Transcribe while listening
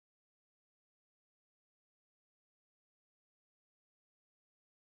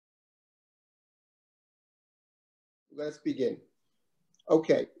let's begin.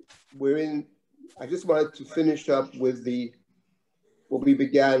 Okay, I just wanted to finish up with what we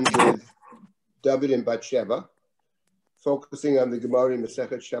began with David and Bathsheba, focusing on the Gemara in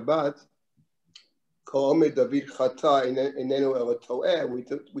Masechet Shabbat. David chata inenu ela toeh.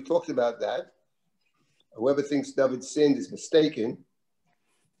 We talked about that. Whoever thinks David sinned is mistaken.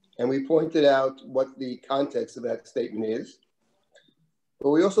 And we pointed out what the context of that statement is. But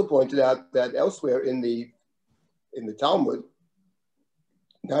we also pointed out that elsewhere in the Talmud,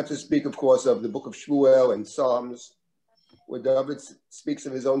 not to speak, of course, of the book of Shmuel and Psalms, where David speaks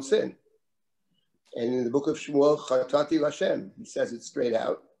of his own sin. And in the book of Shmuel, Chatati Lashem, he says it straight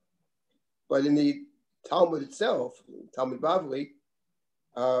out. But in the Talmud itself, Talmud Bavli,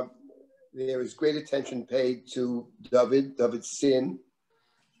 there is great attention paid to David's sin,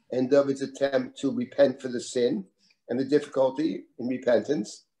 and David's attempt to repent for the sin and the difficulty in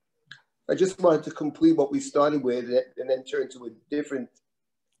repentance. I just wanted to complete what we started with and then turn to a different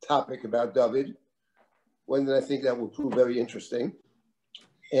topic about David, one that I think that will prove very interesting.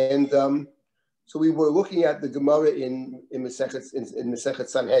 And so we were looking at the Gemara in Masechet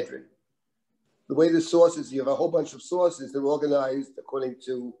Sanhedrin. The way the sources, you have a whole bunch of sources, they're organized according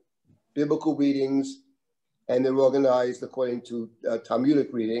to biblical readings, and they're organized according to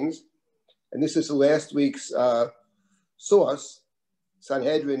Talmudic readings. And this is last week's source.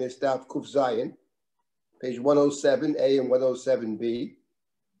 Sanhedrin is Daf Kuf Zayin, page 107A and 107B.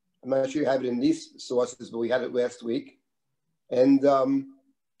 I'm not sure you have it in these sources, but we had it last week. And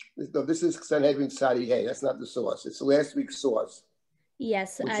this is Sanhedrin Sadi Hey. That's not the source. It's last week's source.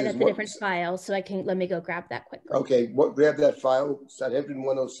 Yes, that's a different file, so let me go grab that quickly. Okay, grab that file, Sanhedrin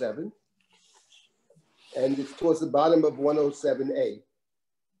 107. And it's towards the bottom of 107A.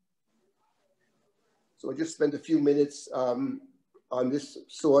 So I just spent a few minutes on this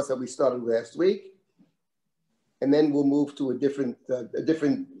source that we started last week, and then we'll move to a different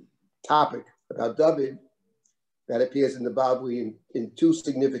topic about David that appears in the Bavli in two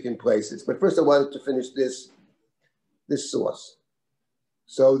significant places. But first, I wanted to finish this source.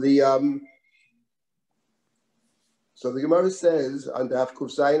 So the Gemara says on Daf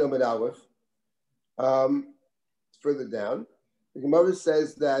Kuf Zayin Amud Aleph. Further down, the Gemara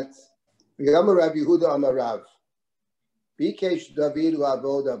says that Rabbi Yehuda Amarav, Bikesh David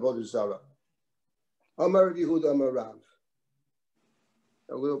Lavod Avodah Zara. Amar Rabbi Yehuda Amarav.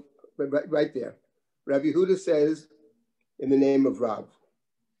 A little right there. Rabbi Yehuda says in the name of Rav.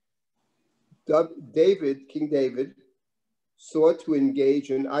 King David, sought to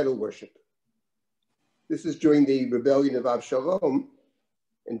engage in idol worship. This is during the rebellion of Avshalom.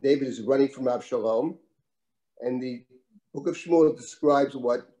 And David is running from Absalom. And the book of Shmuel describes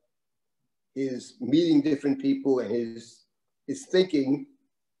what is meeting different people and his thinking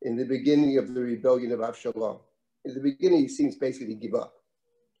in the beginning of the rebellion of Absalom. In the beginning, he seems basically to give up.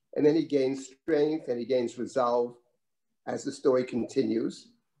 And then he gains strength and he gains resolve as the story continues.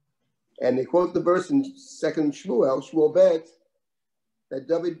 And they quote the verse in 2nd Shmuel Bet, that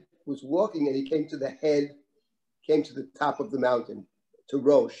David was walking and he came to the top of the mountain, to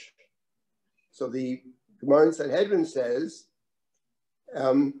Rosh. So the Gemara in Sanhedrin says,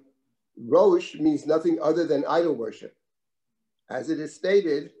 Rosh means nothing other than idol worship. As it is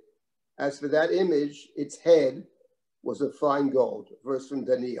stated, as for that image, its head was of fine gold, a verse from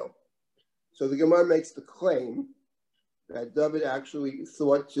Daniel. So the Gemara makes the claim that David actually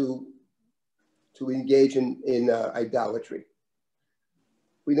thought to engage in idolatry.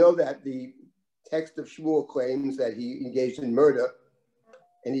 We know that the text of Shmuel claims that he engaged in murder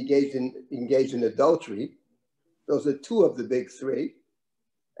and engaged in adultery. Those are two of the big three.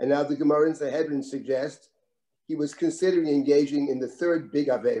 And now the Gemara in Sanhedrin suggests he was considering engaging in the third big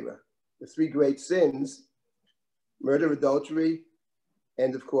Avera, the three great sins: murder, adultery,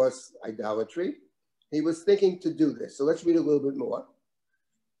 and of course, idolatry. He was thinking to do this. So let's read a little bit more.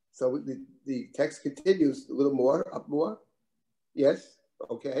 So the text continues a little more, up more. Yes,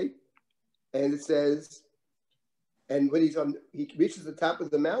 okay. And it says, and when he reaches the top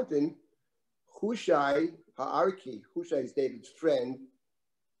of the mountain, Hushai Ha'arki, Hushai is David's friend,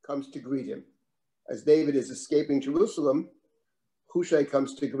 comes to greet him. As David is escaping Jerusalem, Hushai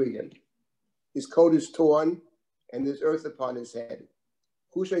comes to greet him. His coat is torn and there's earth upon his head.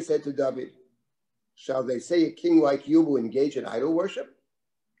 Hushai said to David, shall they say a king like you will engage in idol worship?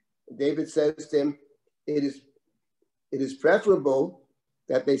 David says to him, it is preferable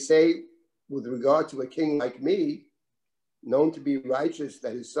that they say with regard to a king like me, known to be righteous,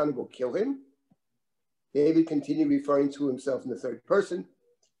 that his son will kill him. David continued referring to himself in the third person.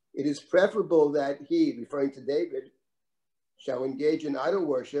 It is preferable that he, referring to David, shall engage in idol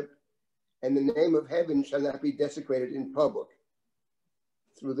worship and the name of heaven shall not be desecrated in public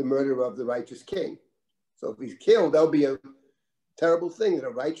through the murder of the righteous king. So if he's killed, that'll be a terrible thing that a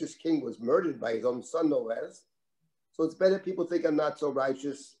righteous king was murdered by his own son, no less. So it's better people think I'm not so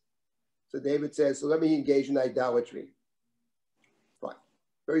righteous. So David says, so let me engage in idolatry. Fine.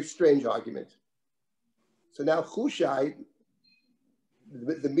 Very strange argument. So now Hushai,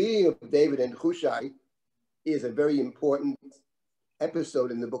 the meeting of David and Hushai is a very important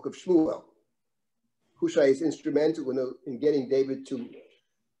episode in the book of Shmuel. Hushai is instrumental in getting David to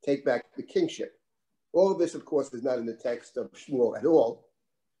take back the kingship. All of this, of course, is not in the text of Shmuel at all,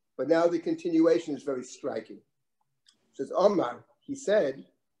 but now the continuation is very striking. It says, Omar, he said,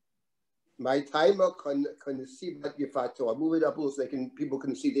 my taima konesibat yifato. I'll move it up a little so people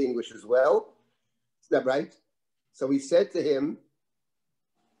can see the English as well. Is that right? So he said to him,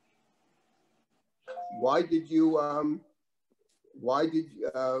 why did you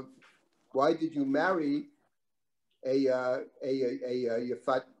marry a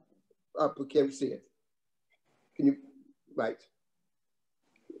yafat? We can't see it. Can you? Right.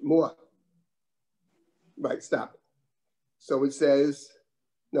 More. Right. Stop. So it says,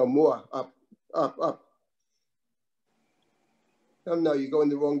 no, more. Up. No, you go in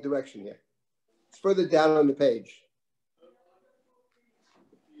the wrong direction here. It's further down on the page.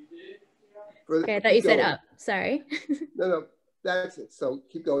 Okay, I thought you said up. Sorry. No, that's it. So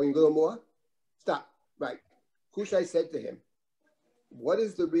keep going a little more. Stop. Right. Hushai said to him, what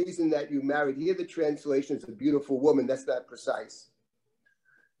is the reason that you married? Here the translation is a beautiful woman. That's not precise.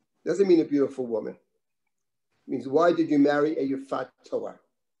 Doesn't mean a beautiful woman. It means, why did you marry a Yafat Toar?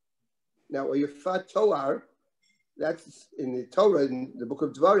 Now, a Yafat Toar, that's in the Torah, in the book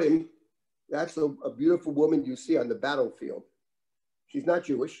of Dvarim, that's a beautiful woman you see on the battlefield. She's not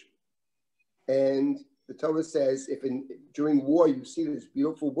Jewish. And the Torah says, if during war you see this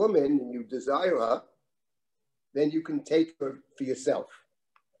beautiful woman and you desire her, then you can take her for yourself.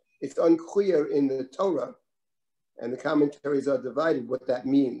 It's unclear in the Torah, and the commentaries are divided, what that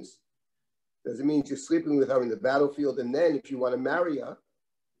means. Does it mean you're sleeping with her in the battlefield, and then if you want to marry her,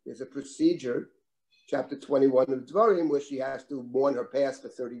 there's a procedure, chapter 21 of Dvarim, where she has to mourn her past for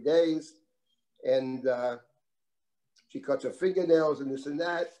 30 days, and she cuts her fingernails and this and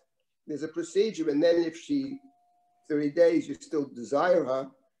that. There's a procedure, and then if 30 days, you still desire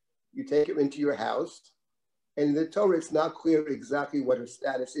her, you take her into your house. And in the Torah, it's not clear exactly what her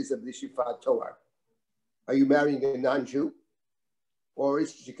status is of the Shifat Torah. Are you marrying a non-Jew? Or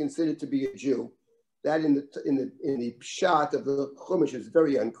is she considered to be a Jew? That in the pshat of the Chumash is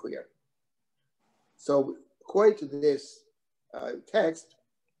very unclear. So according to this text,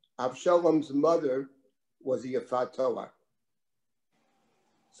 Avshalom's mother was a Yafat Torah.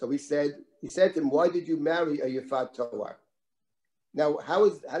 So he said to him, why did you marry a Yafat Torah? Now, how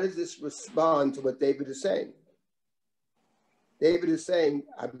does this respond to what David is saying? David is saying,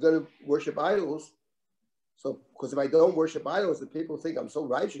 I'm going to worship idols. So, because if I don't worship idols, the people think I'm so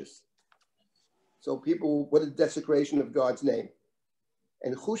righteous. So what a desecration of God's name.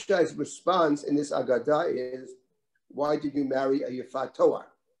 And Hushai's response in this Agadah is, why did you marry a Yafat Torah?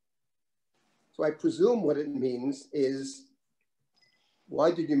 So I presume what it means is, why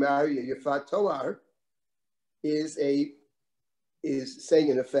did you marry a Yafat Torah is saying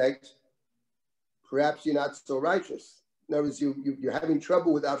in effect, perhaps you're not so righteous. In other words, you're having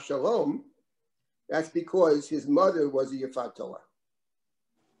trouble with Avshalom. That's because his mother was a Yafat Torah.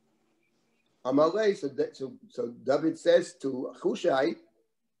 Amalei, so David says to Hushai,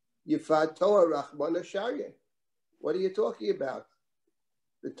 Yafat Torah Rachmana Sharyeh. What are you talking about?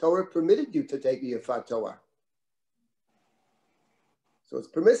 The Torah permitted you to take a Yafat Torah. So it's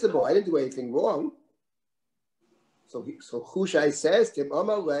permissible. I didn't do anything wrong. So Hushai says to him,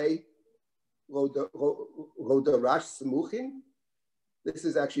 Amalei, Lo darash smuchin. This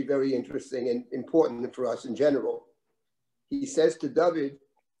is actually very interesting and important for us in general. He says to David,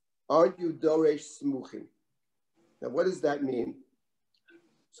 aren't you doresh smuchin? Now, what does that mean?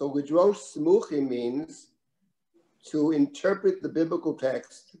 So lidrosh smuchin means to interpret the biblical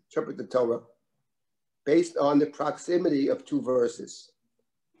text, interpret the Torah, based on the proximity of two verses,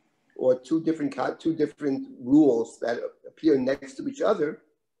 or two different rules that appear next to each other.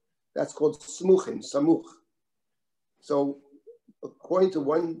 That's called smuchin, samuch. So according to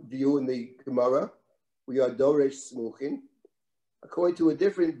one view in the Gemara, we are doresh smuchin. According to a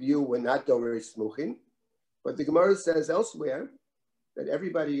different view, we're not doresh smuchin. But the Gemara says elsewhere that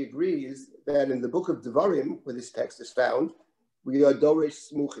everybody agrees that in the book of Devarim, where this text is found, we are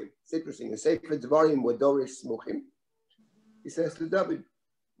doresh smuchin. It's interesting. The Sefer Devarim were doresh smuchin. He says to David,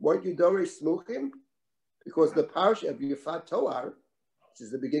 weren't you doresh smuchin? Because the parsha of Yafat Toar which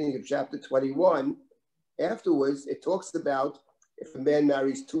is the beginning of chapter 21, afterwards it talks about if a man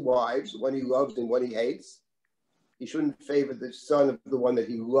marries two wives, one he loves and one he hates, he shouldn't favor the son of the one that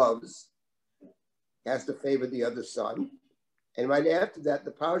he loves. He has to favor the other son. And right after that,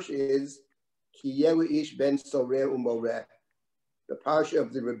 the parsha is Ki yelu ish ben soreh umoreh, the parsha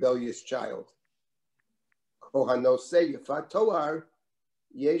of the rebellious child. Kohanoseh yefat toar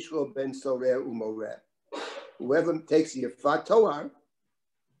yesh lo ben soreh umoreh. Whoever takes yefat toar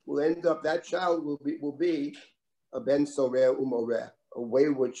will end up, that child will be a ben soreh umoreh, a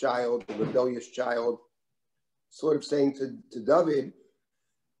wayward child, a rebellious child, sort of saying to David,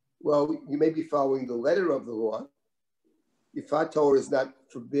 well, you may be following the letter of the law. Yefat Torah is not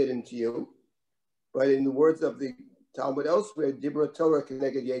forbidden to you, but in the words of the Talmud elsewhere, Dibra Torah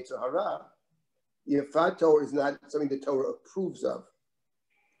keneged yetzer hara, Yefat Torah is not something the Torah approves of.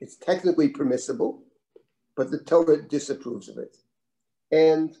 It's technically permissible, but the Torah disapproves of it.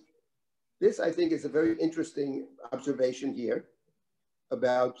 And this, I think, is a very interesting observation here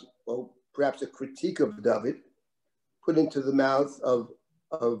about, well, perhaps a critique of David put into the mouth of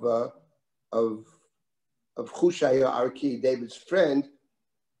Hushai Arki, David's friend,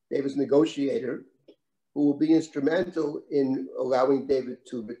 David's negotiator, who will be instrumental in allowing David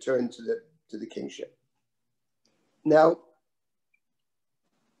to return to the kingship. Now,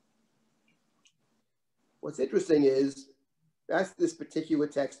 what's interesting is that's this particular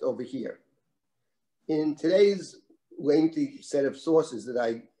text over here. In today's lengthy set of sources that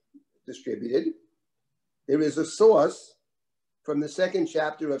I distributed, there is a source from the second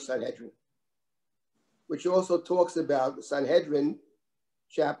chapter of Sanhedrin, which also talks about the Sanhedrin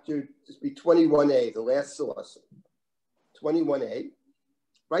chapter 21a, the last source, 21a,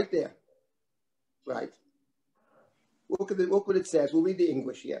 right there, right? Look what it says. We'll read the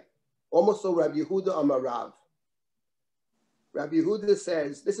English here. Almost so Rabbi Yehuda Amarav. Rabbi Yehuda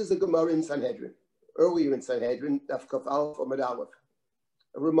says, this is a Gemara in Sanhedrin, earlier in Sanhedrin, Daf Kaf Aleph Amud Aleph,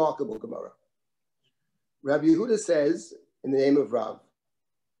 a remarkable Gemara. Rabbi Yehuda says, in the name of Rav,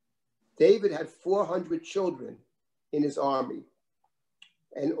 David had 400 children in his army,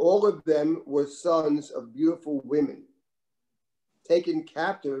 and all of them were sons of beautiful women, taken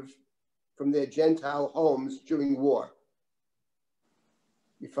captive from their Gentile homes during war.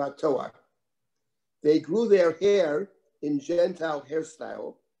 Yifat Toar. They grew their hair in Gentile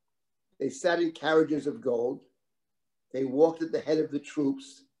hairstyle. They sat in carriages of gold. They walked at the head of the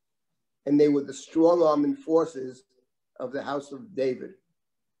troops, and they were the strong-arm enforcers of the house of David,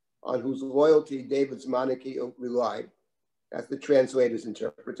 on whose loyalty David's monarchy relied. That's the translator's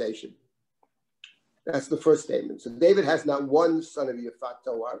interpretation. That's the first statement. So David has not one son of Yefat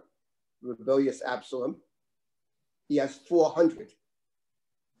Toar, rebellious Absalom. He has 400.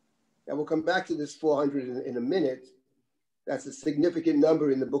 Now we'll come back to this 400 in a minute. That's a significant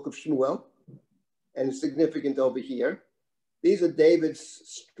number in the book of Shmuel, and significant over here. These are David's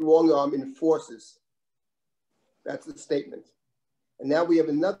strong-arm enforcers. That's the statement. And now we have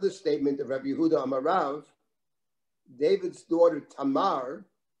another statement of Rabbi Yehuda Amarav. David's daughter Tamar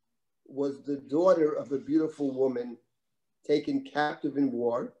was the daughter of a beautiful woman taken captive in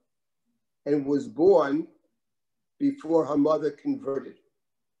war and was born before her mother converted.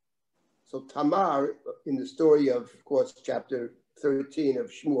 So Tamar, in the story of course, chapter 13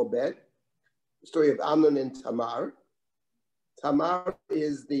 of Shmuel Bet, the story of Amnon and Tamar. Tamar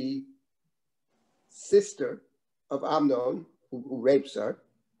is the sister of Amnon, who rapes her,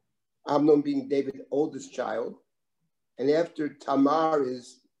 Amnon being David's oldest child. And after Tamar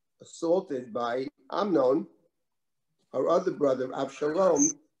is assaulted by Amnon, her other brother,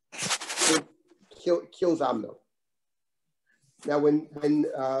 Avshalom, kills Amnon. Now, when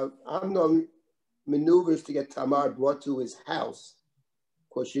Amnon maneuvers to get Tamar brought to his house, of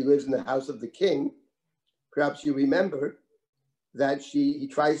course, she lives in the house of the king. Perhaps you remember that he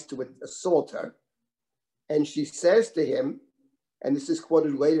tries to assault her, and she says to him, and this is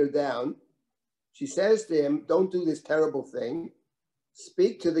quoted later down, she says to him, don't do this terrible thing.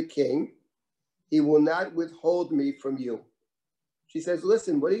 Speak to the king. He will not withhold me from you. She says,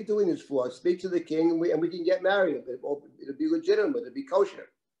 listen, what are you doing this for? Speak to the king and we can get married. It'll be legitimate. It'll be kosher.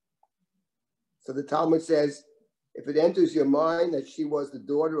 So the Talmud says, if it enters your mind that she was the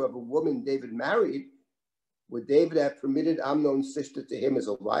daughter of a woman David married, would David have permitted Amnon's sister to him as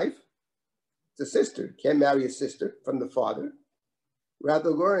a wife? It's a sister. Can't marry a sister from the father.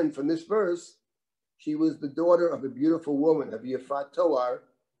 Rather learn from this verse, she was the daughter of a beautiful woman, of Yefat Toar,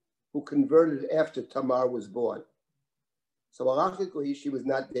 who converted after Tamar was born. So halachically, she was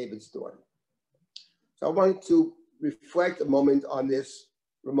not David's daughter. So I wanted to reflect a moment on this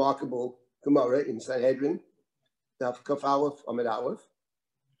remarkable Gemara in Sanhedrin, Daf Kaf Aleph Amud Aleph,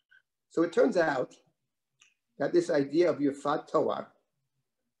 So it turns out that this idea of Yifat Toar,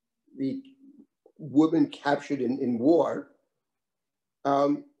 the woman captured in war,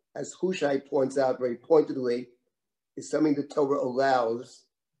 as Hushai points out very pointedly, is something the Torah allows,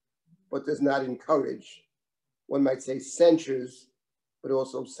 but does not encourage. One might say censures, but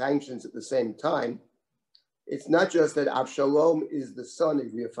also sanctions at the same time. It's not just that Avshalom is the son of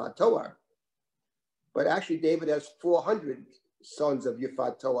Yifat Toar, but actually David has 400 sons of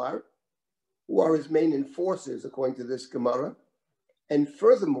Yifat Toar, who are his main enforcers, according to this Gemara. And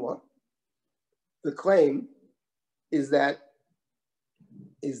furthermore, the claim is that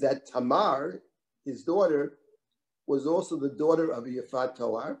Tamar, his daughter, was also the daughter of Yifat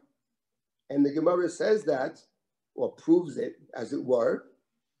Toar. And the Gemara says that, or proves it, as it were,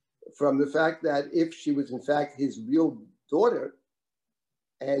 from the fact that if she was in fact his real daughter,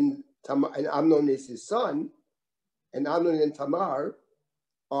 and Amnon is his son, and Amnon and Tamar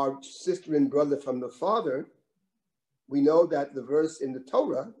are sister and brother from the father, we know that the verse in the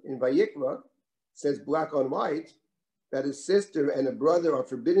Torah, in Vayikra, says black on white, that a sister and a brother are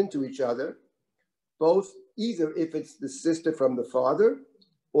forbidden to each other, both either if it's the sister from the father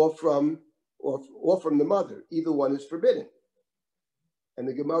or from the mother. Either one is forbidden. And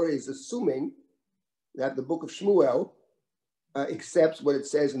the Gemara is assuming that the book of Shmuel accepts what it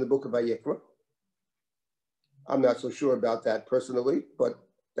says in the book of Vayikra. I'm not so sure about that personally, but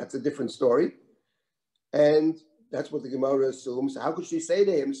that's a different story. And that's what the Gemara assumes. How could she say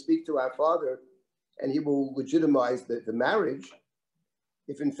to him, speak to our father, and he will legitimize the marriage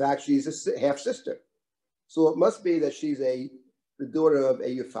if in fact she's a half-sister? So it must be that she's the daughter of a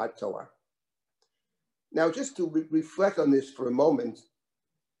Yifat Toar. Now, just to reflect on this for a moment,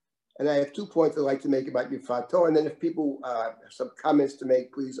 and I have 2 points I'd like to make about Yifat Toar, and then if people have some comments to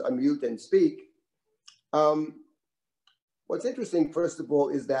make, please unmute and speak. What's interesting, first of all,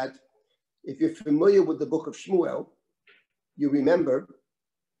 is that if you're familiar with the book of Shmuel, you remember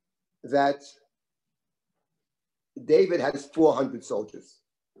that David has 400 soldiers.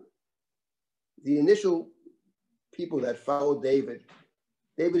 The initial people that followed David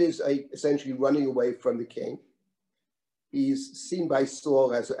is essentially running away from the king. He's seen by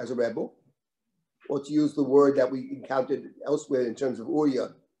Saul as a rebel, or to use the word that we encountered elsewhere in terms of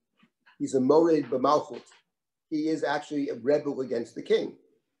Uriah, he's a mored b'malchut. He is actually a rebel against the king.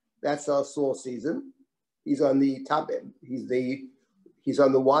 That's how Saul sees him. He's on the top end. He's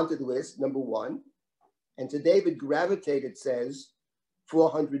on the wanted list, number one. And to David gravitated, says,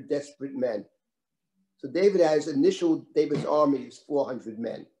 400 desperate men. So David's army is 400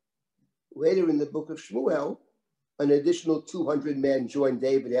 men. Later in the book of Shmuel, an additional 200 men joined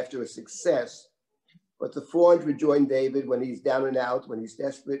David after a success. But the 400 joined David when he's down and out, when he's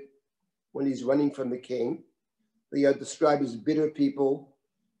desperate, when he's running from the king. They are described as bitter people,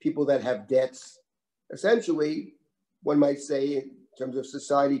 people that have debts. Essentially, one might say, in terms of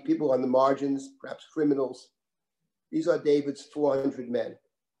society, people on the margins, perhaps criminals. These are David's 400 men.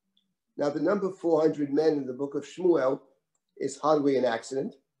 Now, the number 400 men in the book of Shmuel is hardly an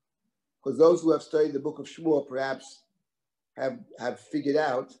accident, because those who have studied the book of Shmuel perhaps have figured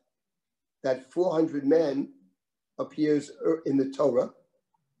out that 400 men appears in the Torah,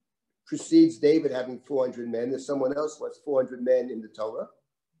 precedes David having 400 men. There's someone else who has 400 men in the Torah,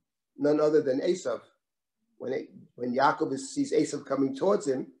 none other than Esav. When Yaakov sees Esav coming towards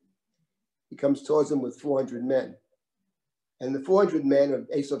him, he comes towards him with 400 men. And the 400 men of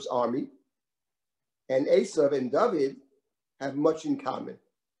Esav's army, and Esav and David have much in common.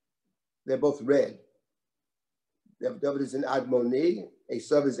 They're both red. David is an Admoni,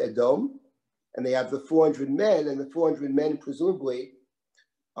 Esav is Edom, and they have the 400 men, and the 400 men presumably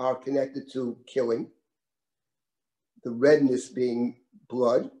are connected to killing, the redness being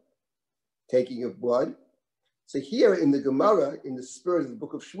blood, taking of blood. So here in the Gemara, in the spirit of the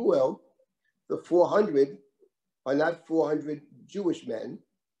book of Shmuel, the 400 are not 400 Jewish men.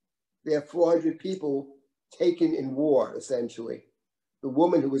 They are 400 people taken in war, essentially. The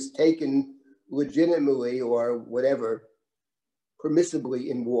woman who was taken legitimately or whatever, permissibly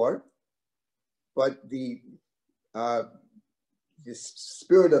in war, but the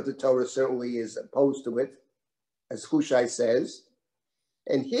spirit of the Torah certainly is opposed to it, as Hushai says.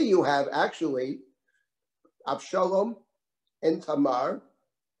 And here you have actually Absalom and Tamar,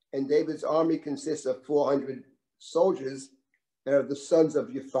 and David's army consists of 400 soldiers that are the sons of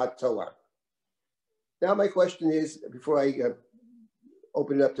Yifat Toar. Now my question is, before I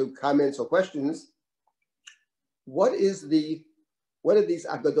open it up to comments or questions, what are these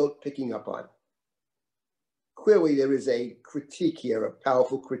Agadot picking up on? Clearly there is a critique here, a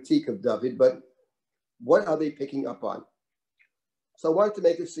powerful critique of David, but what are they picking up on? So I wanted to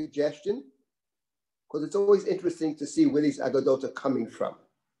make a suggestion, because it's always interesting to see where these agadot are coming from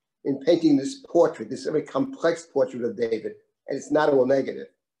in painting this portrait, this very complex portrait of David. And it's not all negative,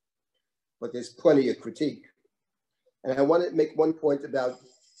 but there's plenty of critique. And I want to make one point about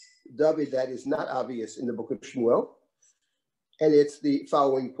David that is not obvious in the book of Shmuel, and it's the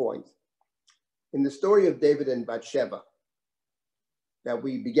following point. In the story of David and Bathsheba that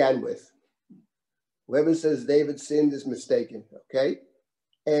we began with, whoever says David sinned is mistaken, okay?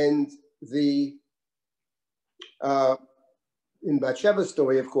 And in Bathsheba's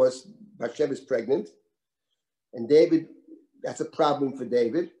story, of course, Bathsheba is pregnant, and David, that's a problem for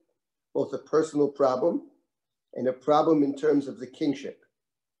David, both a personal problem and a problem in terms of the kingship.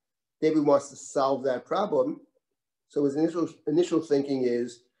 David wants to solve that problem, so his initial thinking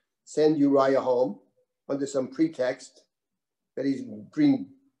is send Uriah home under some pretext that he's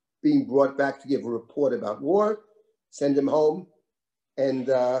being brought back to give a report about war, send him home, and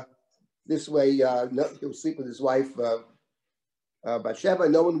this way he'll sleep with his wife Bathsheba.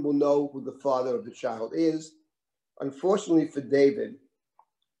 No one will know who the father of the child is. Unfortunately for David,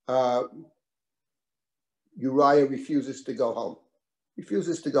 Uriah refuses to go home.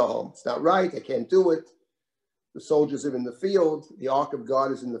 Refuses to go home. It's not right. I can't do it. The soldiers are in the field. The ark of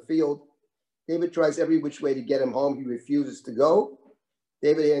God is in the field. David tries every which way to get him home. He refuses to go.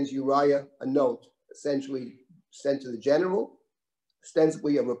 David hands Uriah a note, essentially sent to the general,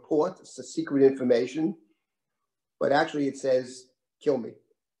 ostensibly a report. It's a secret information, but actually it says, kill me.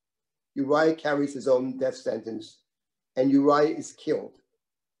 Uriah carries his own death sentence, and Uriah is killed.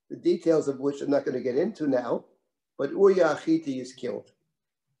 The details of which I'm not going to get into now, but Uriah Hittite is killed.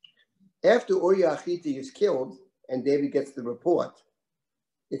 After Uriah Hittite is killed, and David gets the report,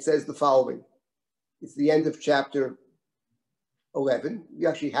 it says the following. It's the end of chapter 11. We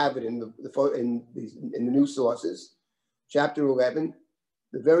actually have it in the new sources. Chapter 11,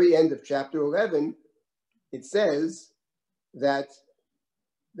 the very end of chapter 11, it says that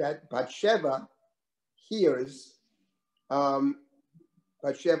Bathsheba hears,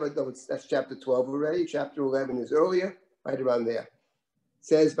 Bathsheba, that's chapter 12 already. Chapter 11 is earlier, right around there. It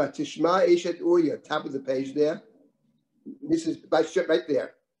says, Batishma Eshet Uriah, top of the page there. This is Bathsheba right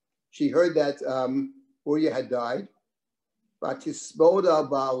there. She heard that Uriah had died. Batisboda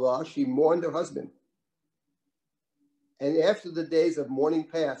Ba'ala, she mourned her husband. And after the days of mourning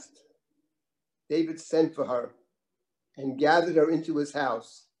passed, David sent for her and gathered her into his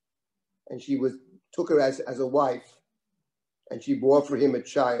house. And she took her as a wife, and she bore for him a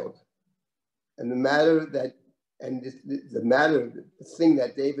child. And the thing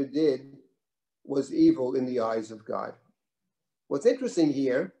that David did was evil in the eyes of God. What's interesting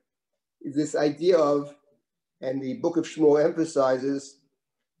here is this idea of, and the book of Shmuel emphasizes,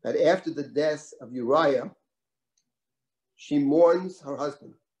 that after the death of Uriah, she mourns her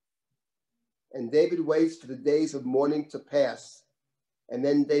husband. And David waits for the days of mourning to pass. And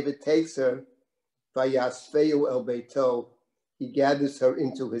then David takes her, Vayasfeu el beito, he gathers her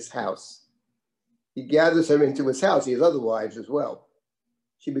into his house. He gathers her into his house. He has other wives as well.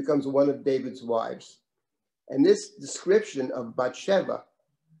 She becomes one of David's wives. And this description of Bathsheba,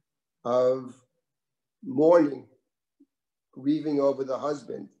 of mourning, grieving over the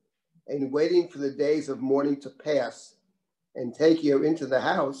husband, and waiting for the days of mourning to pass, and taking her into the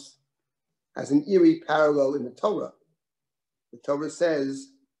house, has an eerie parallel in the Torah. The Torah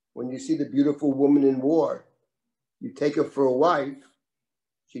says, when you see the beautiful woman in war, you take her for a wife,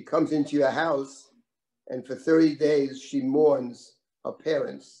 she comes into your house, and for 30 days she mourns her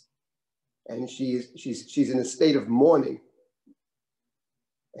parents. And she's in a state of mourning.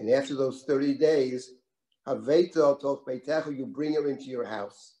 And after those 30 days, you bring her into your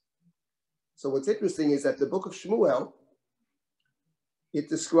house. So what's interesting is that the book of Shmuel, it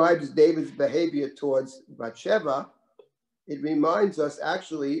describes David's behavior towards Bathsheba. It reminds us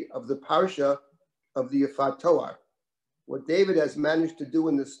actually of the parsha of the Yafat Toar, what David has managed to do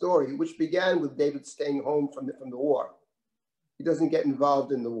in the story, which began with David staying home from the war. He doesn't get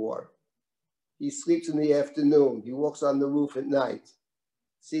involved in the war. He sleeps in the afternoon. He walks on the roof at night,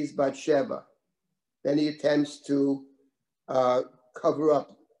 sees Bathsheba. Then he attempts to cover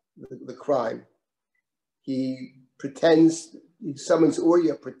up the crime. He summons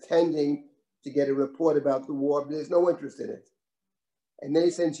Uriah pretending to get a report about the war, but there's no interest in it. And then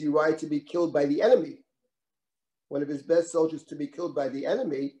he sends Uriah to be killed by the enemy, one of his best soldiers to be killed by the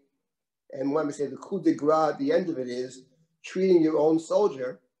enemy. And when we say the coup de grace at the end of it is treating your own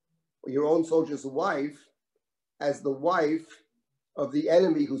soldier, or your own soldier's wife, as the wife of the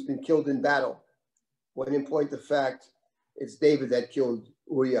enemy who's been killed in battle, when in point of fact, it's David that killed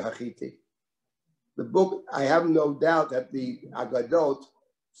Uriah Hittite. The book, I have no doubt that the Agadot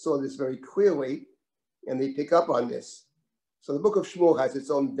saw this very clearly, and they pick up on this. So the book of Shmuel has its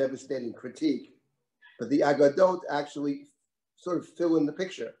own devastating critique, but the Agadot actually sort of fill in the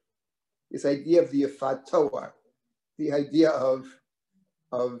picture. This idea of the Yafat Torah, the idea of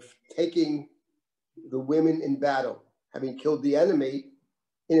taking the women in battle, having killed the enemy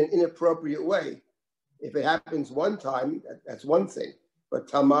in an inappropriate way. If it happens one time, that's one thing. But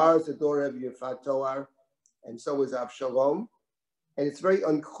Tamar is the daughter of Yafat Torah, and so is Avshalom. And it's very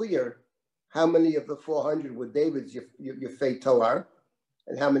unclear how many of the 400 were David's Yafat Torah,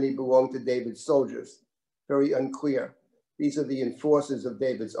 and how many belonged to David's soldiers. Very unclear. These are the enforcers of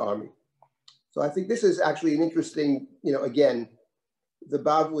David's army. So I think this is actually an interesting, again, the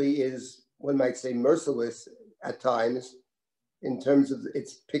Bavli is, one might say, merciless at times in terms of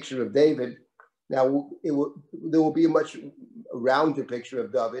its picture of David. Now, there will be a much rounder picture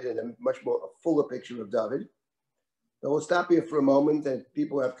of David and a much more fuller picture of David. But we'll stop here for a moment, and if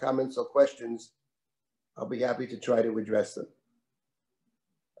people have comments or questions, I'll be happy to try to address them.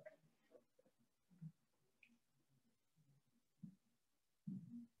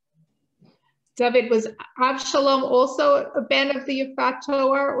 David, was Avshalom also a ben of the Yafat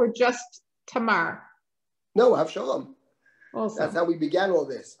Torah or just Tamar? No, Avshalom. Also. That's how we began all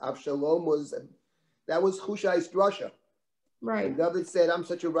this. Avshalom was Hushai's drasha. Right. And David said, I'm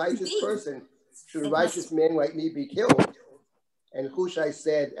such a righteous person. Should a righteous man like me be killed? And Hushai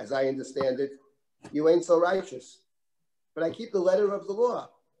said, as I understand it, you ain't so righteous. But I keep the letter of the law.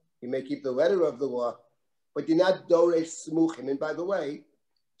 You may keep the letter of the law, but you're not doresh smuchim. And by the way,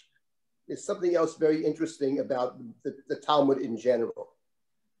 there's something else very interesting about the Talmud in general.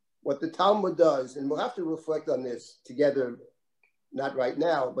 What the Talmud does, and we'll have to reflect on this together, not right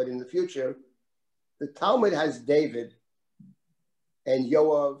now, but in the future, the Talmud has David and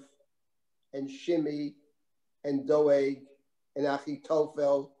Yoav and Shimi and Doeg and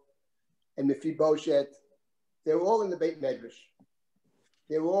Achitophel and Mephibosheth. They're all in the Beit Medrash.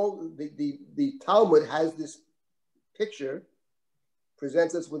 They're all, the Talmud has this picture,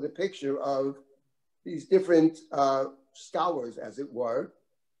 presents us with a picture of these different scholars, as it were,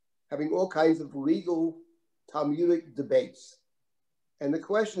 having all kinds of legal Talmudic debates. And the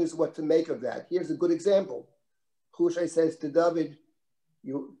question is what to make of that. Here's a good example. Hushai says to David,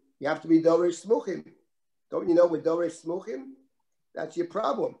 you have to be Doresh Smuchim. Don't you know we're Doresh Smuchim? That's your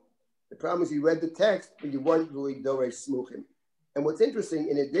problem. The problem is you read the text, but you weren't really Doresh Smuchim. And what's interesting,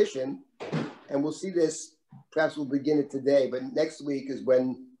 in addition, and we'll see this, perhaps we'll begin it today, but next week is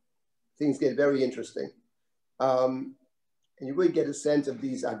when things get very interesting. And you really get a sense of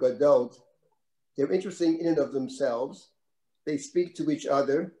these Agadot. They're interesting in and of themselves. They speak to each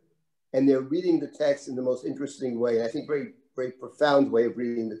other, and they're reading the text in the most interesting way. And I think very, very profound way of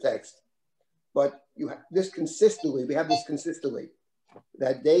reading the text. But we have this consistently,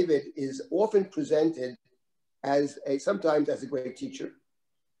 that David is often presented as sometimes as a great teacher,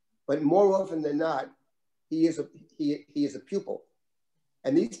 but more often than not, he is a pupil.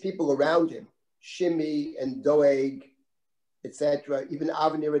 And these people around him, Shimi and Doeg, etc., even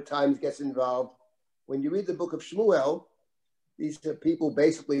Avner at times gets involved. When you read the book of Shmuel, these are people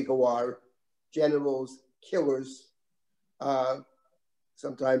basically who are generals, killers,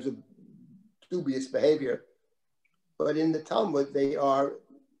 sometimes of dubious behavior. But in the Talmud, they are,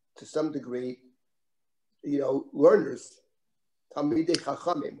 to some degree, learners, Talmidei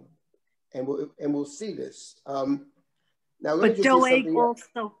Chachamim, and we'll see this. Now, let me just say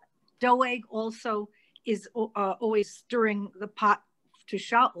Doeg also is always stirring the pot to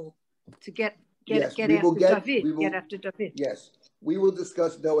Shaul to get after David. Yes, we will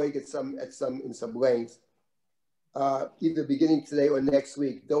discuss Doeg in some length, either beginning today or next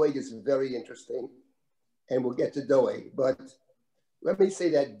week. Doeg is very interesting, and we'll get to Doeg. But let me say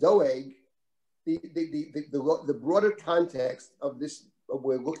that Doeg, the broader context of this,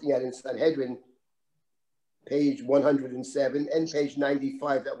 we're looking at in Sanhedrin, page 107 and page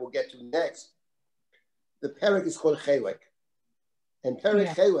 95 that we'll get to next. The perek is called Chelek. And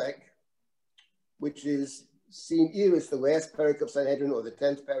perek Chelek, which is seen either as the last perek of Sanhedrin or the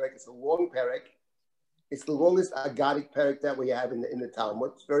 10th perek, it's a long perek. It's the longest Agadic perek that we have in the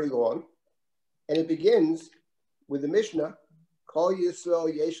Talmud. It's very long. And it begins with the Mishnah, Kol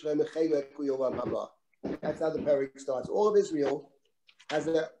Yisrael Yesh Lem Chelek U'Yolam Haba. That's how the perek starts. All of Israel has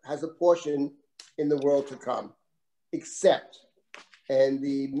a portion in the world to come, except, and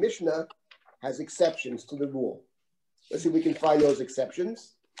the Mishnah has exceptions to the rule. Let's see if we can find those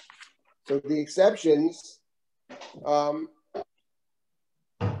exceptions. So the exceptions,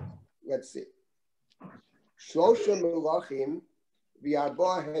 let's see. Shlosha Melachim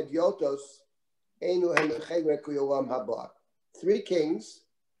v'Arba Hedyotos 3 kings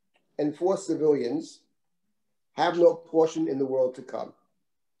and 4 civilians have no portion in the world to come.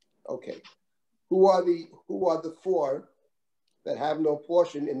 Okay. Who are the 4 that have no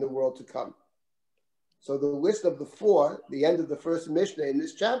portion in the world to come? So the list of the 4, the end of the first Mishnah in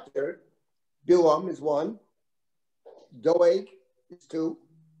this chapter, Bilam is 1, Doeg is 2,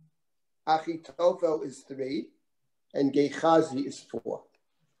 Achitophel is 3, and Gehazi is 4.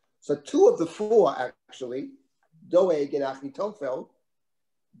 So 2 of the 4, actually, Doeg and Achitophel.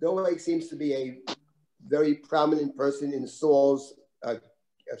 Doeg seems to be a very prominent person in Saul's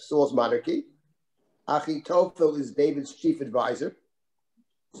monarchy. Achitophel is David's chief advisor.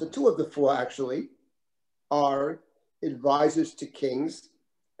 So 2 of the 4, actually, are advisors to kings.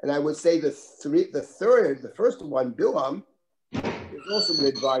 And I would say the first one, Bilam, is also an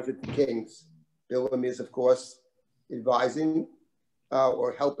advisor to kings. Bilam is, of course, advising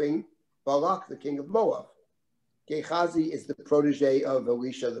or helping Balak, the king of Moab. Gehazi is the protege of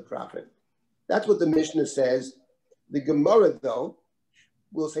Elisha the prophet. That's what the Mishnah says. The Gemara, though,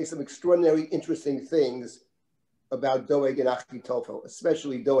 will say some extraordinary, interesting things about Doeg and Achitophel,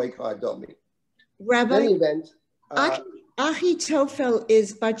 especially Doeg HaAdomi. Rabbi, in any event, Achitophel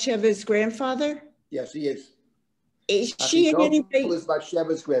is Bathsheba's grandfather? Yes, he is. Is she in any way? Is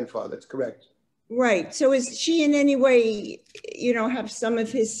Bathsheba's grandfather, that's correct. Right. So is she in any way, have some of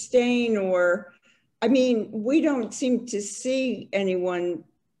his stain or, I mean, we don't seem to see anyone,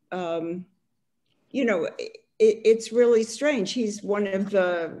 it's really strange. He's one of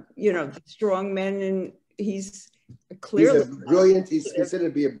the, the strong men and he's clearly. He's considered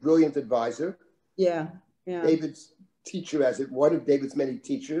to be a brilliant advisor. Yeah. David's teacher, one of David's many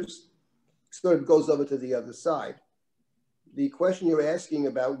teachers, sort of goes over to the other side. The question you're asking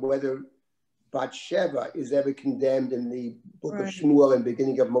about whether Bathsheba is ever condemned in the book of Shmuel and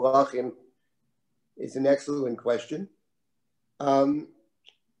beginning of Malachim is an excellent question.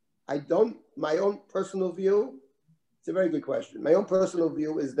 My own personal view, it's a very good question. My own personal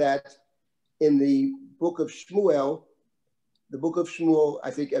view is that in the book of Shmuel,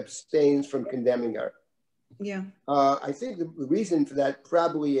 I think, abstains from condemning her. Yeah. I think the reason for that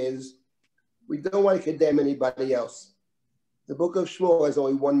probably is we don't want to condemn anybody else. The book of Shmuel has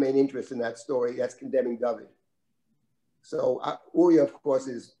only one main interest in that story, that's condemning David. So Uriah, of course,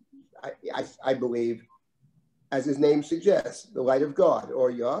 is, I believe, as his name suggests, the light of God,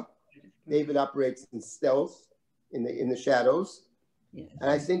 Uriah. David operates in stealth, in the shadows. Yes. And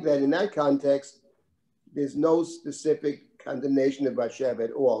I think that in that context, there's no specific condemnation of Bathsheba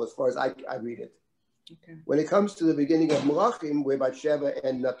at all, as far as I read it. Okay. When it comes to the beginning of Malachim, where Bathsheba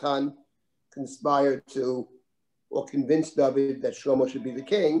and Natan conspired to, or convince David that Shlomo should be the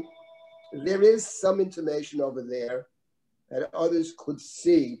king, there is some intimation over there that others could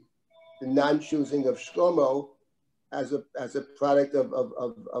see the non-choosing of Shlomo as a product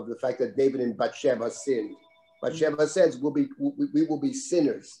of the fact that David and Bathsheba sinned. Bathsheba says we will be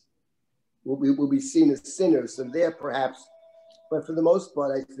sinners. We will be seen as sinners. So there perhaps, but for the most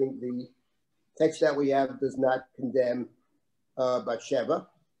part, I think the text that we have does not condemn Bathsheba,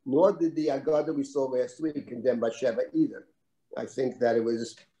 nor did the Agada we saw last week condemn Bathsheba either. I think that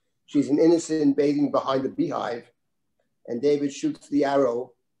she's an innocent bathing behind a beehive, and David shoots the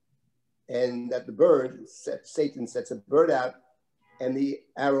arrow, and that the bird, Satan sets a bird out, and the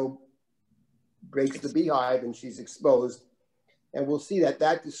arrow breaks the beehive, and she's exposed. And we'll see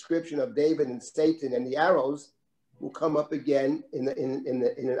that description of David and Satan and the arrows will come up again in an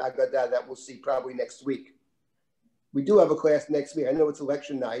Agadah that we'll see probably next week. We do have a class next week. I know it's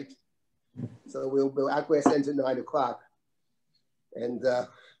election night, so our class ends at 9 o'clock, and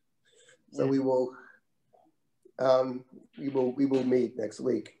so we will meet next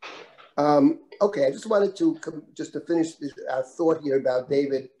week. Okay, I just wanted to finish our thought here about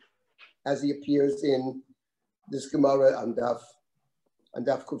David as he appears in this Gemara on Daf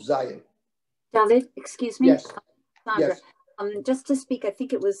Kuf Zayin. David, excuse me. Yes. Sandra, yes. Just to speak, I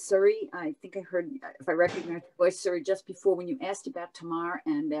think it was Suri. I think I heard, if I recognize the voice, Suri, just before when you asked about Tamar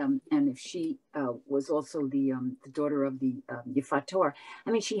and if she was also the daughter of the Yifat Torah.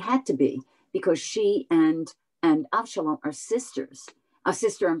 I mean, she had to be, because she and Avshalom are sisters, a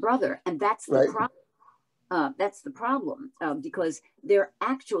sister and brother, and that's the problem. That's the problem because they're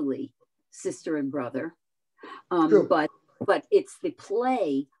actually sister and brother, but it's the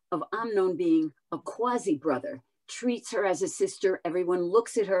play of Amnon being a quasi brother. Treats her as a sister. Everyone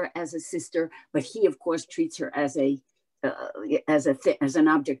looks at her as a sister, but he, of course, treats her as an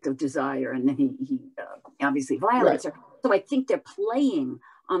object of desire, and then he obviously violates her. So I think they're playing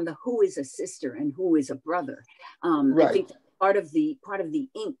on the who is a sister and who is a brother. I think part of the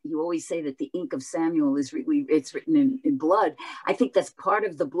ink. You always say that the ink of Samuel is it's written in blood. I think that's part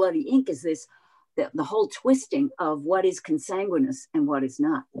of the bloody ink, is this the whole twisting of what is consanguineous and what is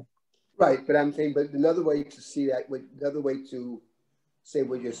not. Right, but I'm saying, but another way to see that, another way to say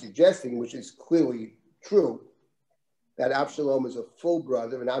what you're suggesting, which is clearly true, that Absalom is a full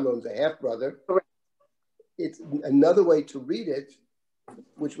brother and Amnon's a half brother. Correct. It's another way to read it,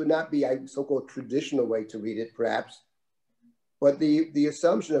 which would not be a so-called traditional way to read it, perhaps. But the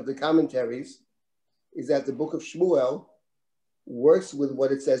assumption of the commentaries is that the book of Shmuel works with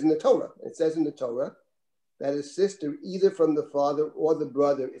what it says in the Torah. It says in the Torah that a sister, either from the father or the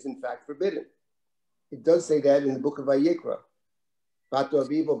brother, is in fact forbidden. It does say that in the book of Vayikra, Bat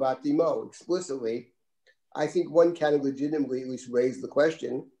Aviv Bat Imo, explicitly. I think one can legitimately at least raise the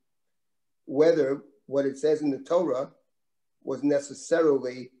question whether what it says in the Torah was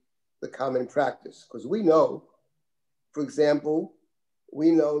necessarily the common practice. Because we know, for example,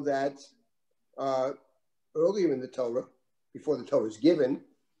 we know that earlier in the Torah, before the Torah is given,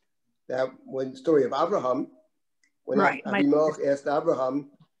 that when the story of Abraham, when Abimelech asked Abraham,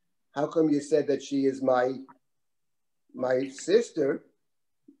 how come you said that she is my sister?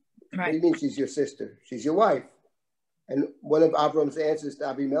 Right. What do you mean she's your sister? She's your wife. And one of Abraham's answers to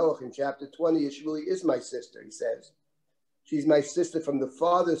Abimelech in chapter 20 is, she really is my sister, he says. She's my sister from the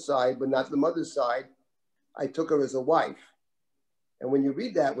father's side, but not the mother's side. I took her as a wife. And when you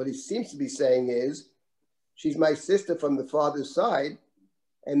read that, what he seems to be saying is, she's my sister from the father's side,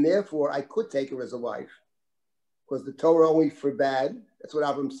 and therefore I could take her as a wife. Because the Torah only forbade, that's what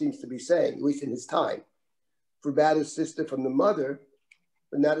Abraham seems to be saying, at least in his time, forbade a sister from the mother,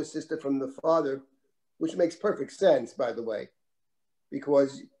 but not a sister from the father, which makes perfect sense, by the way,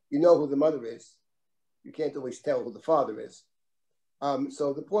 because you know who the mother is. You can't always tell who the father is.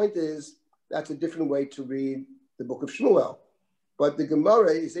 So the point is, that's a different way to read the book of Shmuel. But the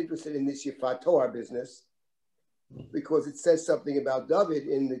Gemara is interested in this Yifat Torah business because it says something about David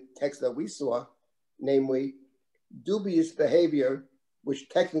in the text that we saw, namely, dubious behavior, which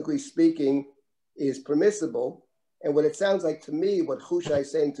technically speaking is permissible. And what it sounds like to me, what Hushai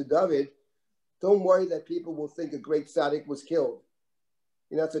is saying to David, don't worry that people will think a great tzaddik was killed.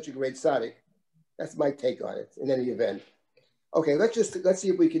 You're not such a great tzaddik. That's my take on it in any event. Okay, let's see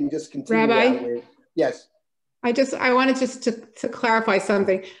if we can just continue. Rabbi? Yes. I wanted just to clarify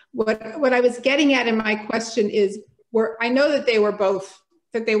something. What I was getting at in my question is, I know that they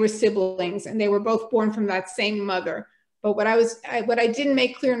were siblings and they were both born from that same mother. But what I didn't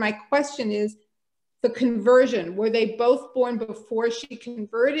make clear in my question is the conversion. Were they both born before she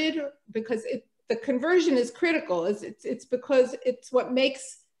converted? Because the conversion is critical. It's because it's what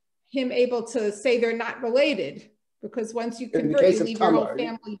makes him able to say they're not related. Because once you convert, you leave your whole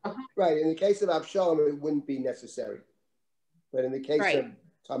family behind. Right. In the case of Absalom, it wouldn't be necessary. But in the case of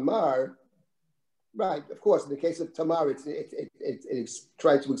Tamar, right, of course, in the case of Tamar, it's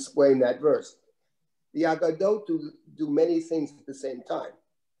trying to explain that verse. The Agadot do many things at the same time.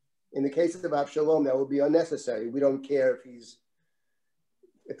 In the case of Absalom, that would be unnecessary. We don't care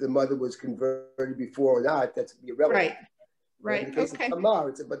if the mother was converted before or not. That's irrelevant. Right. In the case of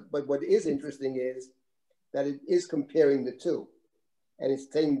Tamar, but what is interesting is that it is comparing the two. And it's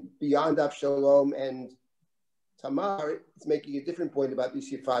saying beyond Absalom and Tamar, it's making a different point about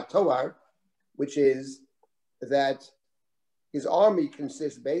this Yifat Torah, which is that his army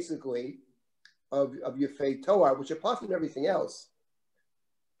consists basically of Yifat Torah, which apart from everything else,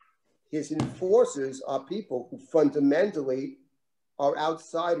 his enforcers are people who fundamentally are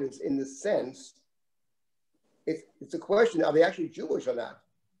outsiders in the sense, it's a question, are they actually Jewish or not?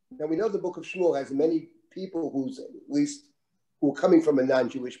 Now we know the book of Shmuel has many people who are coming from a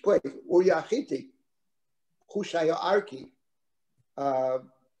non-Jewish place. Uriah Hittite, Hushai Arki,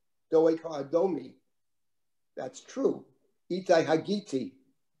 Doeg Ha'adomi. That's true. Itai Hagiti,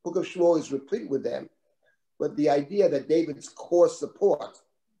 book of Shmuel is replete with them. But the idea that David's core support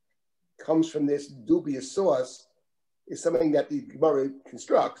comes from this dubious source is something that the Gemara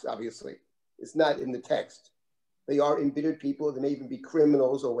constructs, obviously. It's not in the text. They are embittered people. They may even be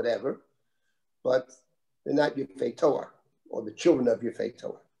criminals or whatever, but they're not Yifat Torah or the children of Yifat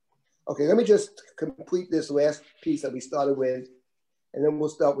Torah. Okay, let me just complete this last piece that we started with, and then we'll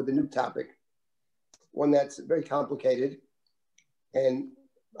start with the new topic, one that's very complicated, and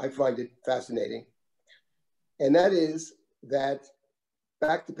I find it fascinating. And that is that,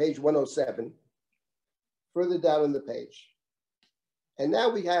 back to page 107, further down on the page. And now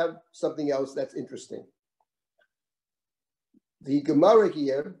we have something else that's interesting. The Gemara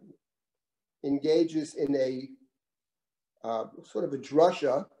here engages in a sort of a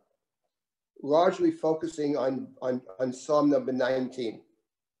drasha largely focusing on Psalm number 19.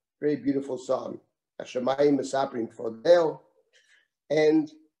 Very beautiful psalm. Hashemayim Mesaprim Kvodeo.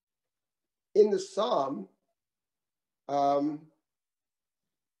 And in the psalm, the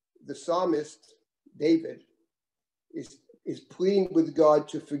psalmist, David, is pleading with God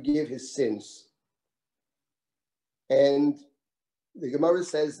to forgive his sins. And the Gemara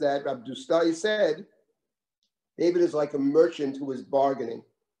says that Rabbi Dustai said, David is like a merchant who is bargaining.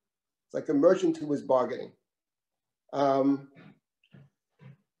 It's like a merchant who is bargaining.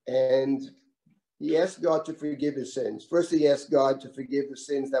 And he asked God to forgive his sins. First, he asked God to forgive the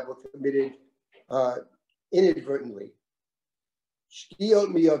sins that were committed inadvertently. Shkiot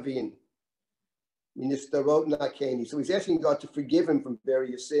miyavin, ministarot nakeni. So he's asking God to forgive him from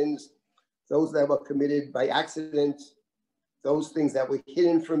various sins, those that were committed by accident, those things that were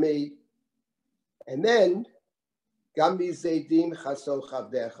hidden from me. And then, Gam mizeidim chasol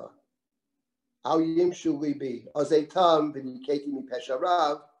chavdecha. Al yimshu libi. Azeitam v'niketi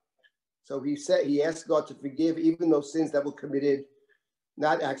mipesharav. So he asked God to forgive even those sins that were committed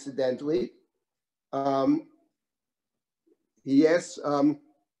not accidentally. He asked from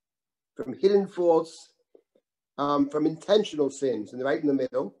hidden faults, from intentional sins, and right in the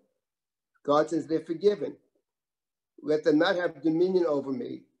middle, God says they're forgiven. Let them not have dominion over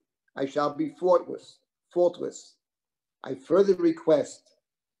me. I shall be faultless. I further request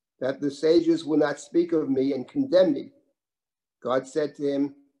that the sages will not speak of me and condemn me. God said to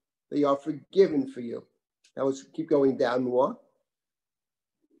him, they are forgiven for you. Now let's keep going down more.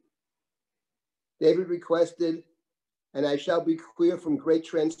 David requested, and I shall be clear from great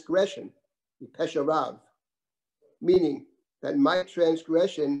transgression, Pesharav, meaning that my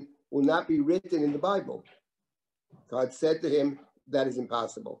transgression will not be written in the Bible. God said to him, that is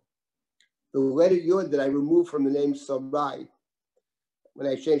impossible. The letter Yud that I removed from the name Sarai, when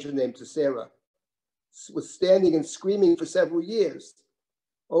I changed the name to Sarah, was standing and screaming for several years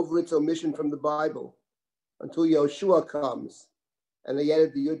over its omission from the Bible until Yoshua comes. And they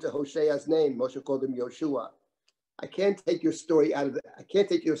added the Yud to Hoshea's name. Moshe called him Yoshua. I can't take your story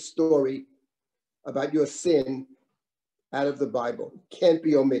about your sin out of the Bible. It can't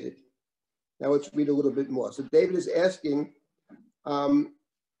be omitted. Now let's read a little bit more. So David is asking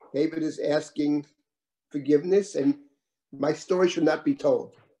forgiveness, and my story should not be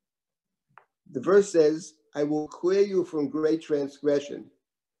told. The verse says, I will clear you from great transgression.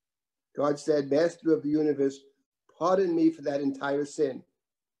 God said, Master of the universe, pardon me for that entire sin.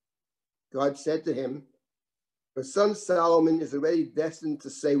 God said to him, your son Solomon is already destined to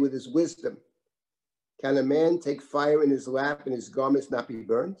say with his wisdom, can a man take fire in his lap and his garments not be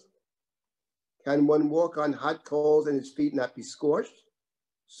burned? Can one walk on hot coals and his feet not be scorched?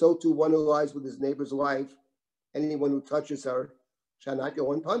 So too one who lies with his neighbor's wife, anyone who touches her shall not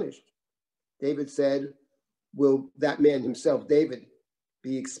go unpunished. David said, will that man himself, David,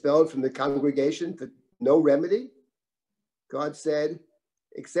 be expelled from the congregation for no remedy? God said,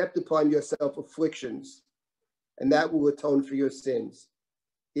 accept upon yourself afflictions, and that will atone for your sins.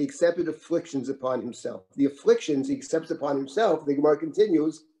 He accepted afflictions upon himself. The afflictions he accepts upon himself, the Gemara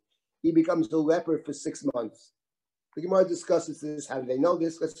continues, he becomes a leper for 6 months. The Gemara discusses this. How do they know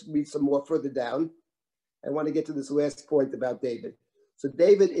this? Let's read some more further down. I want to get to this last point about David. So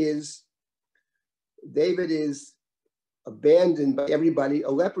David is abandoned by everybody. A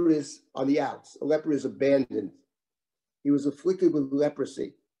leper is on the outs. A leper is abandoned. He was afflicted with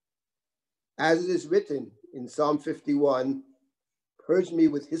leprosy. As it is written in Psalm 51, purge me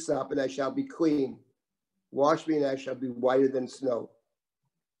with hyssop and I shall be clean. Wash me and I shall be whiter than snow.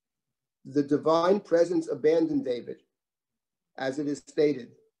 The divine presence abandoned David. As it is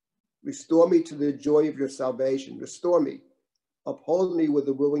stated, restore me to the joy of your salvation. Restore me. Uphold me with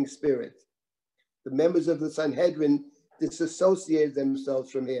a willing spirit. The members of the Sanhedrin disassociated themselves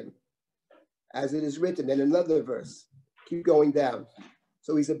from him. As it is written in another verse, keep going down.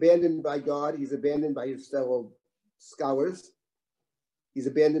 So he's abandoned by God. He's abandoned by his fellow scholars. He's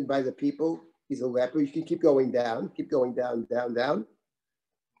abandoned by the people. He's a leper. You can keep going down, down, down.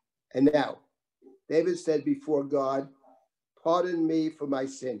 And now, David said before God, pardon me for my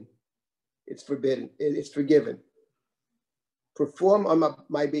sin. It's forbidden. It's forgiven. Perform on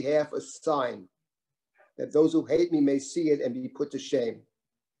my behalf a sign that those who hate me may see it and be put to shame.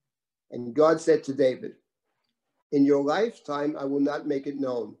 And God said to David, in your lifetime, I will not make it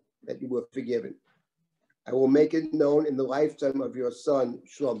known that you were forgiven. I will make it known in the lifetime of your son,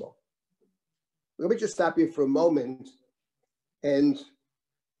 Shlomo. Let me just stop here for a moment. And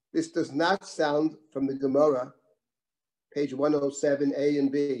this does not sound from the Gemara, page 107, A and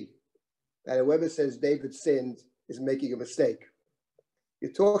B, that whoever says David sinned is making a mistake.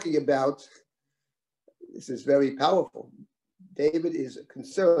 you're talking about, this is very powerful. David is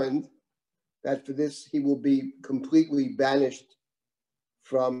concerned that for this he will be completely banished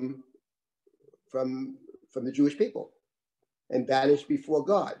from the Jewish people and banished before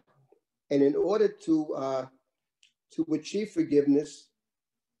God. And in order to achieve forgiveness,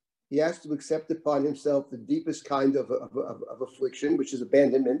 he has to accept upon himself the deepest kind of affliction, which is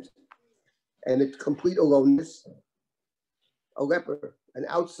abandonment, and a complete aloneness, a leper, an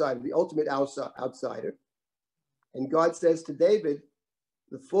outsider, the ultimate outsider. And God says to David,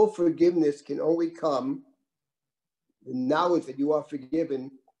 the full forgiveness can only come, the knowledge that you are forgiven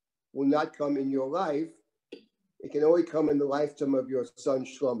will not come in your life. It can only come in the lifetime of your son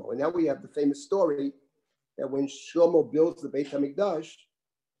Shlomo. And now we have the famous story that when Shlomo builds the Beit HaMikdash,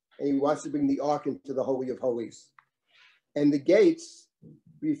 and he wants to bring the ark into the Holy of Holies, and the gates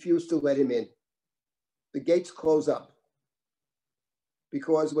refuse to let him in. The gates close up.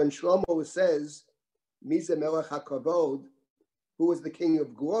 Because when Shlomo says, Mize Melech HaKavod, who is the king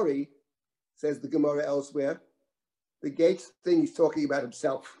of glory, says the Gemara elsewhere, the gates think he's talking about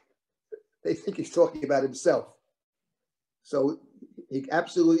himself. They think he's talking about himself. So he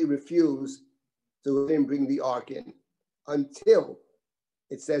absolutely refused to let him bring the ark in until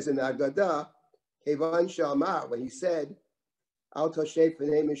it says in Agadah, Kevan Shamar, when he said, Al Toshef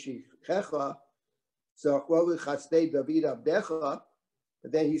V'nei Meshichecha, Zachor L'Chatzei David Abdecha,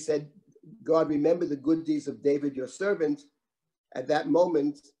 but then he said, God, remember the good deeds of David, your servant. At that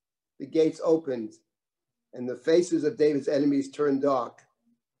moment, the gates opened and the faces of David's enemies turned dark.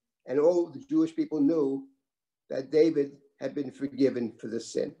 And all the Jewish people knew that David had been forgiven for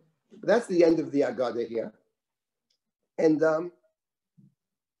this sin. But that's the end of the Agadah here. And the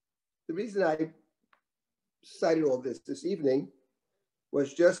reason I cited all this evening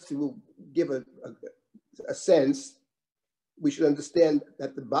was just to give a sense. We should understand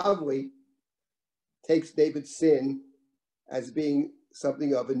that the Bavli takes David's sin as being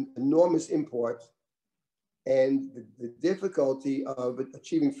something of an enormous import, and the difficulty of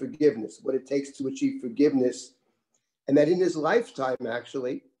achieving forgiveness, what it takes to achieve forgiveness, and that in his lifetime,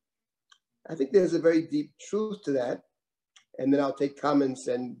 actually, I think there's a very deep truth to that, and then I'll take comments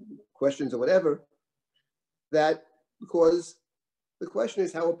and questions or whatever, that because the question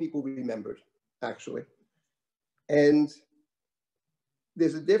is, how are people remembered, actually? And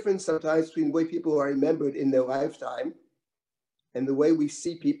there's a difference sometimes between the way people are remembered in their lifetime and the way we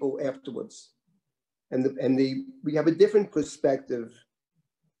see people afterwards. And we have a different perspective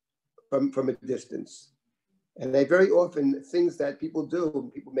from a distance. And they very often, things that people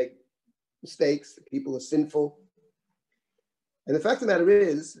do, people make mistakes, people are sinful. And the fact of the matter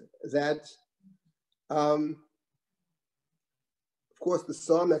is that, of course, the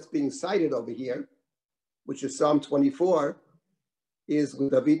psalm that's being cited over here, which is Psalm 24, is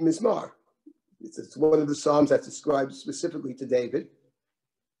David Mizmar. It's one of the psalms that's ascribed specifically to David.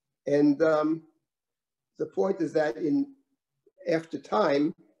 And the point is that after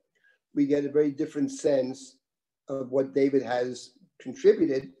time, we get a very different sense of what David has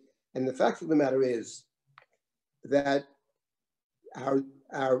contributed. And the fact of the matter is that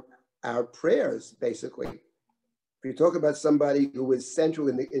our prayers, basically, if you talk about somebody who is central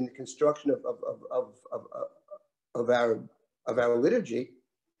in the construction of our liturgy,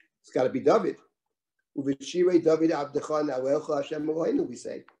 it's got to be David. We say,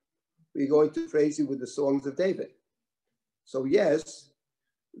 we're going to praise you with the songs of David. So yes,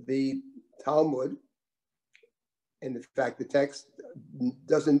 the Talmud, and in fact the text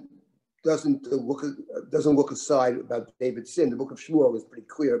doesn't look aside about David's sin. The book of Shmuel is pretty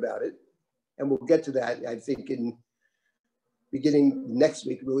clear about it, and we'll get to that. I think in beginning next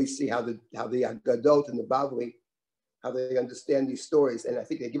week, we'll really see how the Gadot and the Bavli, how they understand these stories, and I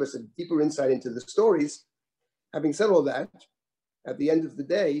think they give us a deeper insight into the stories. Having said all that, at the end of the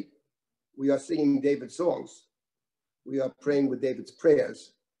day, we are singing David's songs. We are praying with David's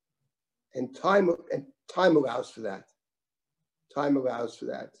prayers, and time allows for that. Time allows for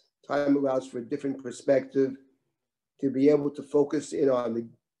that. Time allows for a different perspective, to be able to focus in on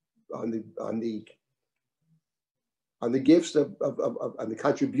the gifts of the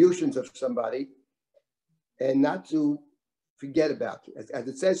contributions of somebody, and not to forget about it. As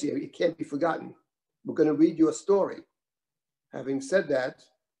it says here, it can't be forgotten. We're going to read your story. Having said that,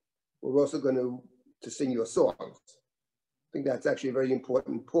 we're also going to sing your songs. I think that's actually a very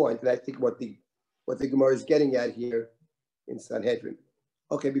important point, and I think what the Gemara is getting at here in Sanhedrin.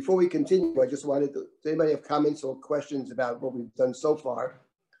 Okay, before we continue, I just wanted to, does anybody have comments or questions about what we've done so far?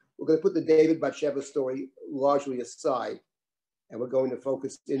 We're going to put the David Bathsheba story largely aside, and we're going to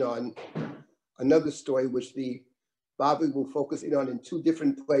focus in on another story which the Bavli will focus in on in two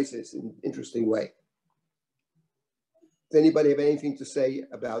different places in an interesting way. Does anybody have anything to say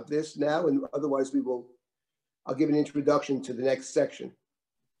about this now? And otherwise I'll give an introduction to the next section.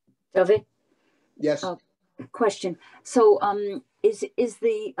 David? Yes. Question. So is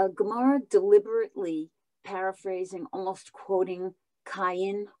the Gemara deliberately paraphrasing, almost quoting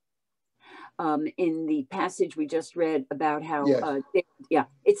Cain in the passage we just read about how, yes.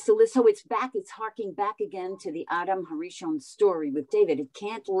 It's back, it's harking back again to the Adam Harishon story with David.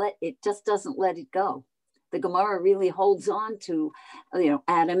 It just doesn't let it go. The Gemara really holds on to,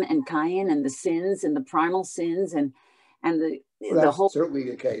 Adam and Cain and the sins and the primal sins and the whole. That's certainly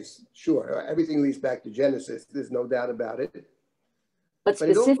the case. Sure, everything leads back to Genesis. There's no doubt about it. But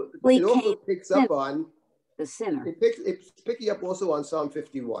specifically, it also picks up on the sinner. It's picking up also on Psalm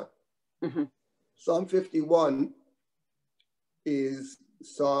 51. Mm-hmm. Psalm 51 is a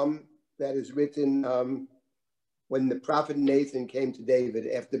psalm that is written when the prophet Nathan came to David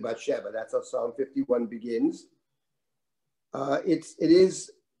after Bathsheba. That's how Psalm 51 begins. It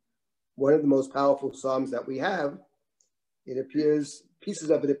is one of the most powerful psalms that we have. It appears, pieces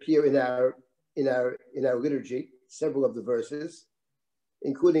of it appear in our liturgy, several of the verses,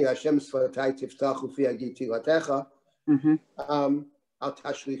 including Hashem Sfatai Tiftachu Fi Agiti Latecha, Al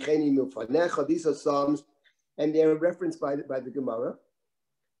Tashlicheni Milfanecha. These are psalms, and they're referenced by the Gemara.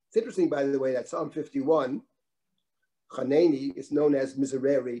 It's interesting, by the way, that Psalm 51, Chaneni, is known as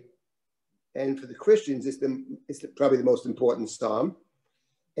Miserere, and for the Christians, it's probably the most important psalm,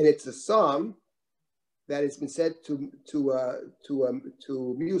 and it's a psalm that has been set to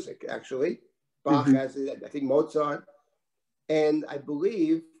music. Actually, Bach has it. I think Mozart, and I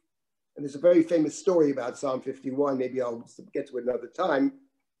believe, and there's a very famous story about Psalm 51. Maybe I'll get to it another time,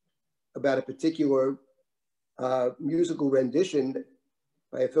 about a particular musical rendition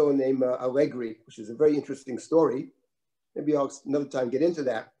by a fellow named Allegri, which is a very interesting story. Maybe I'll another time get into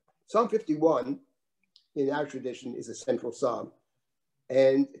that. Psalm 51, in our tradition, is a central psalm,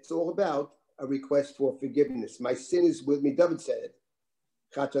 and it's all about a request for forgiveness. My sin is with me, David said it.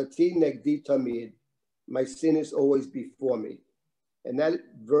 Chatati negdi tamid. My sin is always before me. And that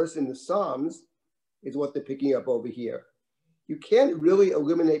verse in the Psalms is what they're picking up over here. You can't really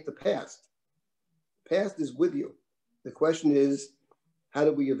eliminate the past. The past is with you. The question is, how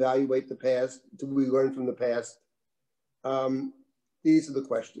do we evaluate the past? Do we learn from the past? These are the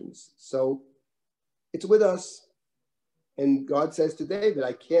questions. So it's with us. And God says to David,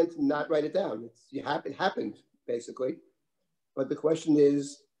 I can't not write it down. It happened, basically. But the question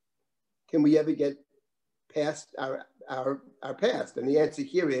is, can we ever get past our past? And the answer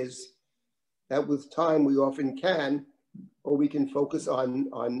here is that with time, we often can, or we can focus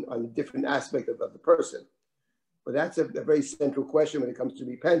on a different aspect of the person. But that's a very central question when it comes to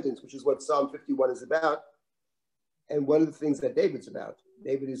repentance, which is what Psalm 51 is about. And one of the things that David's about.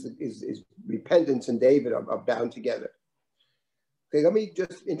 David is repentance and David are bound together. Okay, let me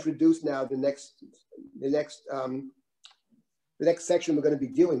just introduce now the next section we're going to be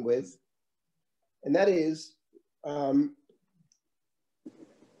dealing with, and that is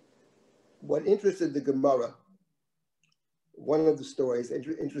what interested the Gemara. One of the stories that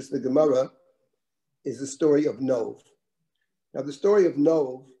interested the Gemara is the story of Nov. Now, the story of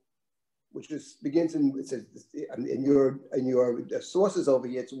Nov, which begins in your sources over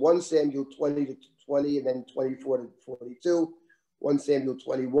here, it's 1 Samuel 20 to 20, and then 24 to 42. 1 Samuel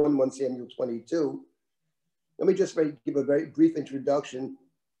 21, 1 Samuel 22. Let me just give a very brief introduction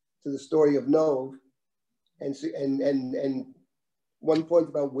to the story of Nov and one point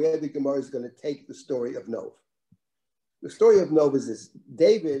about where the Gemara is going to take the story of Nov. The story of Nov is this.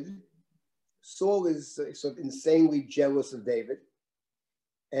 Saul is sort of insanely jealous of David,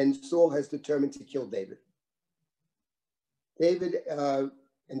 and Saul has determined to kill David. David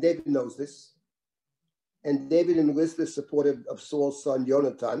knows this. And David enlists the support of Saul's son,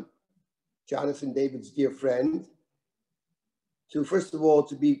 Jonathan, David's dear friend, to first of all,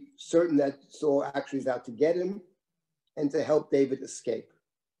 to be certain that Saul actually is out to get him and to help David escape.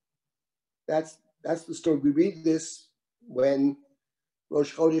 That's the story. We read this when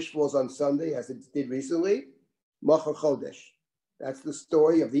Rosh Chodesh falls on Sunday, as it did recently, Machar Chodesh. That's the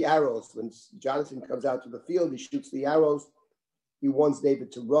story of the arrows. When Jonathan comes out to the field, he shoots the arrows. He wants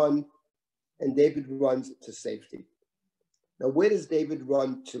David to run. And David runs to safety. Now, where does David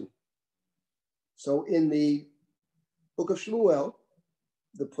run to? So in the book of Shmuel,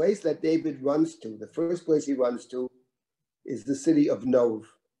 the place that David runs to, the first place he runs to, is the city of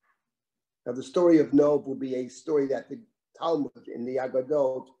Nov. Now, the story of Nov will be a story that the Talmud in the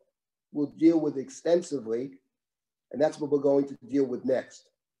Agadot will deal with extensively, and that's what we're going to deal with next.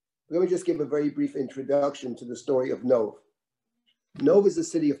 Let me just give a very brief introduction to the story of Nov. Nov is a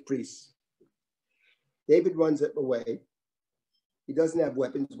city of priests. David runs away. He doesn't have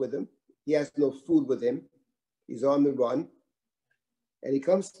weapons with him. He has no food with him. He's on the run. And he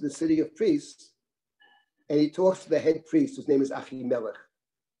comes to the city of priests, and he talks to the head priest, whose name is Achimelech.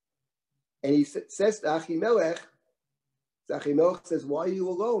 And he says to Achimelech, says, why are you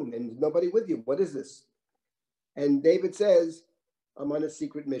alone and nobody with you? What is this? And David says, I'm on a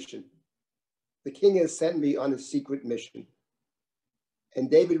secret mission. The king has sent me on a secret mission.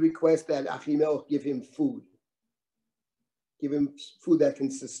 And David requests that Achimelech give him food. Give him food that can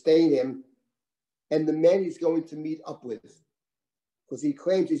sustain him and the men he's going to meet up with. Because he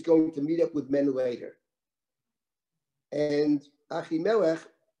claims he's going to meet up with men later. And Achimelech,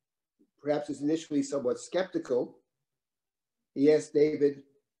 perhaps is initially somewhat skeptical. He asked David,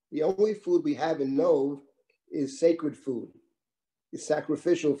 the only food we have in Nov is sacred food, is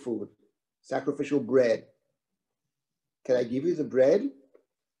sacrificial food, sacrificial bread. Can I give you the bread?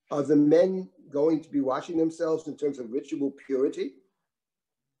 Are the men going to be washing themselves in terms of ritual purity?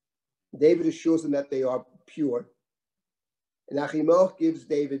 David assures them that they are pure. And Achimelech gives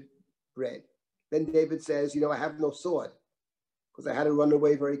David bread. Then David says, I have no sword because I had to run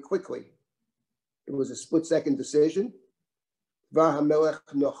away very quickly. It was a split-second decision. Var HaMelech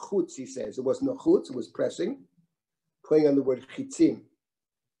nochutz, he says. It was nochutz, it was pressing, playing on the word chitzim.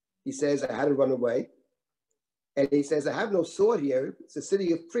 He says, I had to run away. And he says, I have no sword here. It's a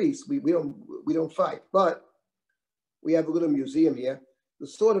city of priests. We don't fight. But we have a little museum here. The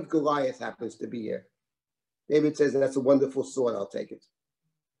sword of Goliath happens to be here. David says, that's a wonderful sword. I'll take it.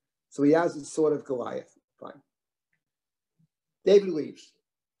 So he has the sword of Goliath. Fine. David leaves.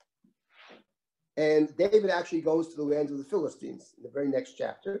 And David actually goes to the lands of the Philistines in the very next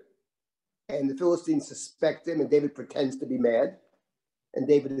chapter. And the Philistines suspect him, and David pretends to be mad. And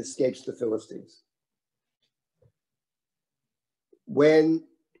David escapes the Philistines. When,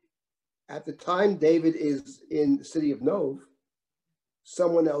 at the time David is in the city of Nov,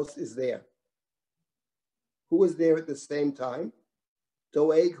 someone else is there. Who was there at the same time?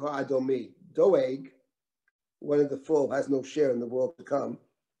 Doeg ha'adomi. Doeg, one of the full, has no share in the world to come.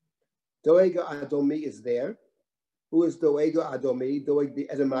 Doeg ha'adomi is there. Who is Doeg ha'adomi? Doeg the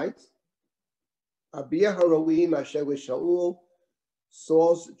Edomite. Abiyah haroim asher Shaul,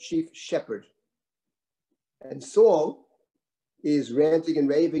 Saul's chief shepherd. And Saul is ranting and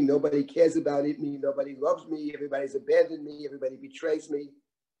raving. Nobody cares about me. Nobody loves me. Everybody's abandoned me. Everybody betrays me.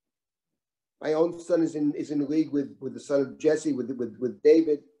 My own son is in league with the son of Jesse, with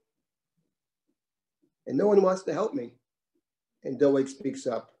David. And no one wants to help me. And Doeg speaks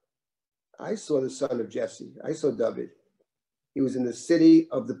up. I saw the son of Jesse. I saw David. He was in the city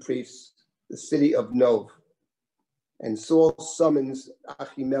of the priests, the city of Nov. And Saul summons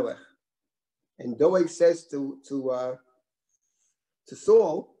Achimelech. And Doeg says to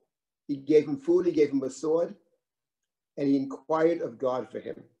Saul, he gave him food, he gave him a sword, and he inquired of God for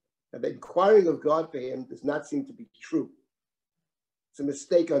him. Now, the inquiring of God for him does not seem to be true. It's a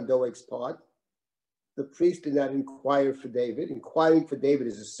mistake on Doeg's part. The priest did not inquire for David. Inquiring for David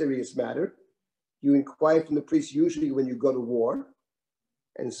is a serious matter. You inquire from the priest usually when you go to war,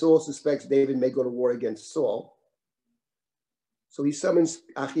 and Saul suspects David may go to war against Saul. So he summons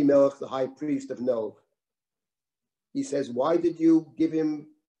Achimelech, the high priest of Nov. He says, why did you give him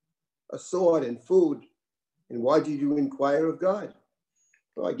a sword and food? And why did you inquire of God?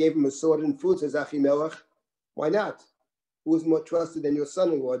 Well, I gave him a sword and food, says Achimelech. Why not? Who is more trusted than your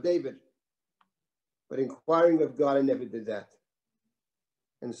son-in-law, David? But inquiring of God, I never did that.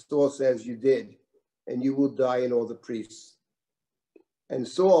 And Saul says, you did, and you will die in all the priests. And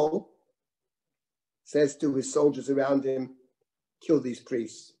Saul says to his soldiers around him, kill these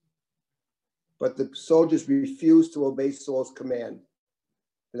priests. But the soldiers refuse to obey Saul's command.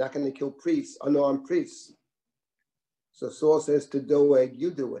 They're not going to kill priests, unarmed priests. So Saul says to Doeg,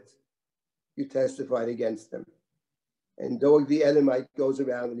 you do it. You testified against them. And Doeg the Edomite goes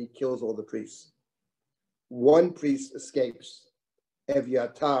around and he kills all the priests. One priest escapes,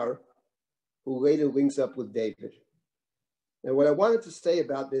 Evyatar, who later links up with David. And what I wanted to say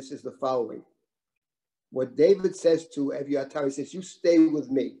about this is the following. What David says to Evyatar, he says, you stay with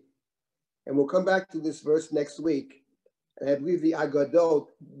me. And we'll come back to this verse next week. And I believe the Aggadot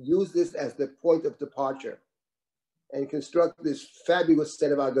use this as the point of departure and construct this fabulous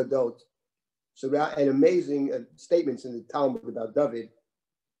set of Aggadot and amazing statements in the Talmud about David.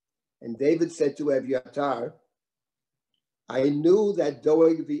 And David said to Evyatar, I knew that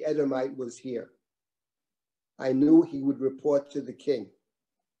Doeg the Edomite was here. I knew he would report to the king.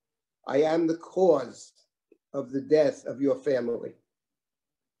 I am the cause of the death of your family.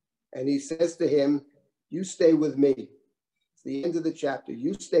 And he says to him, you stay with me. It's the end of the chapter.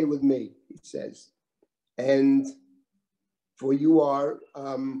 You stay with me, he says. And for you are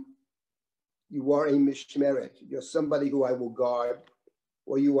a mishmeret. You're somebody who I will guard,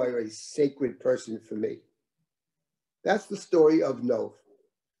 or you are a sacred person for me. That's the story of Nov.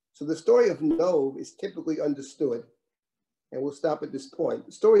 So the story of Nov is typically understood, and we'll stop at this point.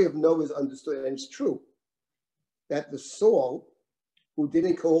 The story of Nov is understood, and it's true, that the Saul, who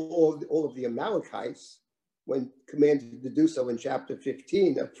didn't kill all of the Amalekites when commanded to do so in chapter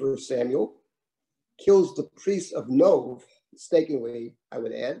 15 of 1 Samuel, kills the priests of Nov, mistakenly, I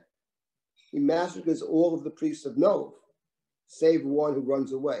would add. He massacres all of the priests of Nov, save one who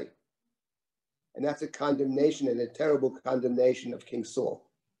runs away. And that's a condemnation, and a terrible condemnation of King Saul.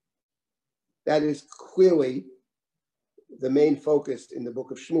 That is clearly the main focus in the book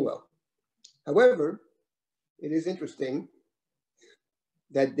of Shmuel. However, it is interesting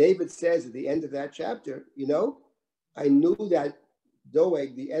that David says at the end of that chapter, you know, I knew that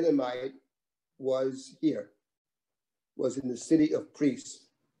Doeg, the Edomite, was here, was in the city of priests.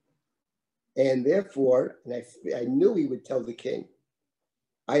 And therefore, and I knew he would tell the king,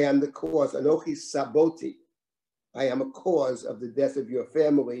 I am the cause, Anochi Saboti, I am a cause of the death of your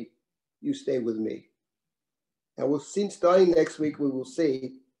family, you stay with me. And we'll see, starting next week, we will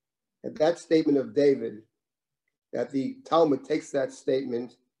see that statement of David, that the Talmud takes that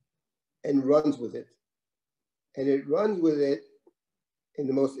statement and runs with it. And it runs with it in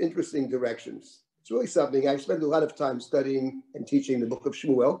the most interesting directions. It's really something. I spent a lot of time studying and teaching the book of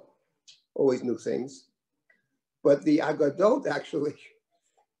Shmuel, always new things. But the Agadot actually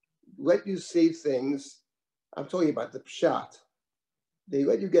let you see things. I'm talking about the Pshat. They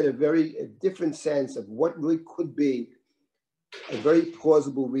let you get a different sense of what really could be a very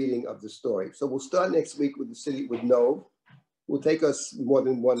plausible reading of the story. So we'll start next week with the city with Nov. Will take us more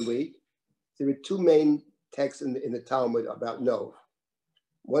than 1 week. There are two main texts in the Talmud about Nov.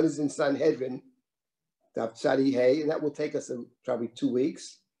 One is in Sanhedrin, Daf Tzadi Hey, and that will take us probably 2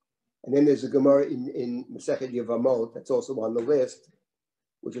 weeks. And then there's a Gemara in Masechet Yevamot that's also on the list,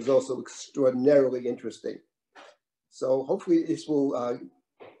 which is also extraordinarily interesting. So hopefully this will,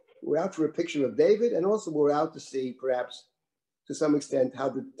 we're out for a picture of David, and also we're out to see perhaps to some extent how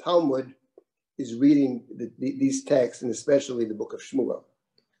the Talmud is reading these texts, and especially the book of Shmuel.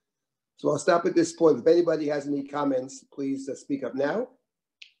 So I'll stop at this point. If anybody has any comments, please speak up now.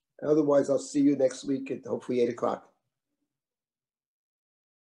 Otherwise, I'll see you next week at hopefully 8 o'clock.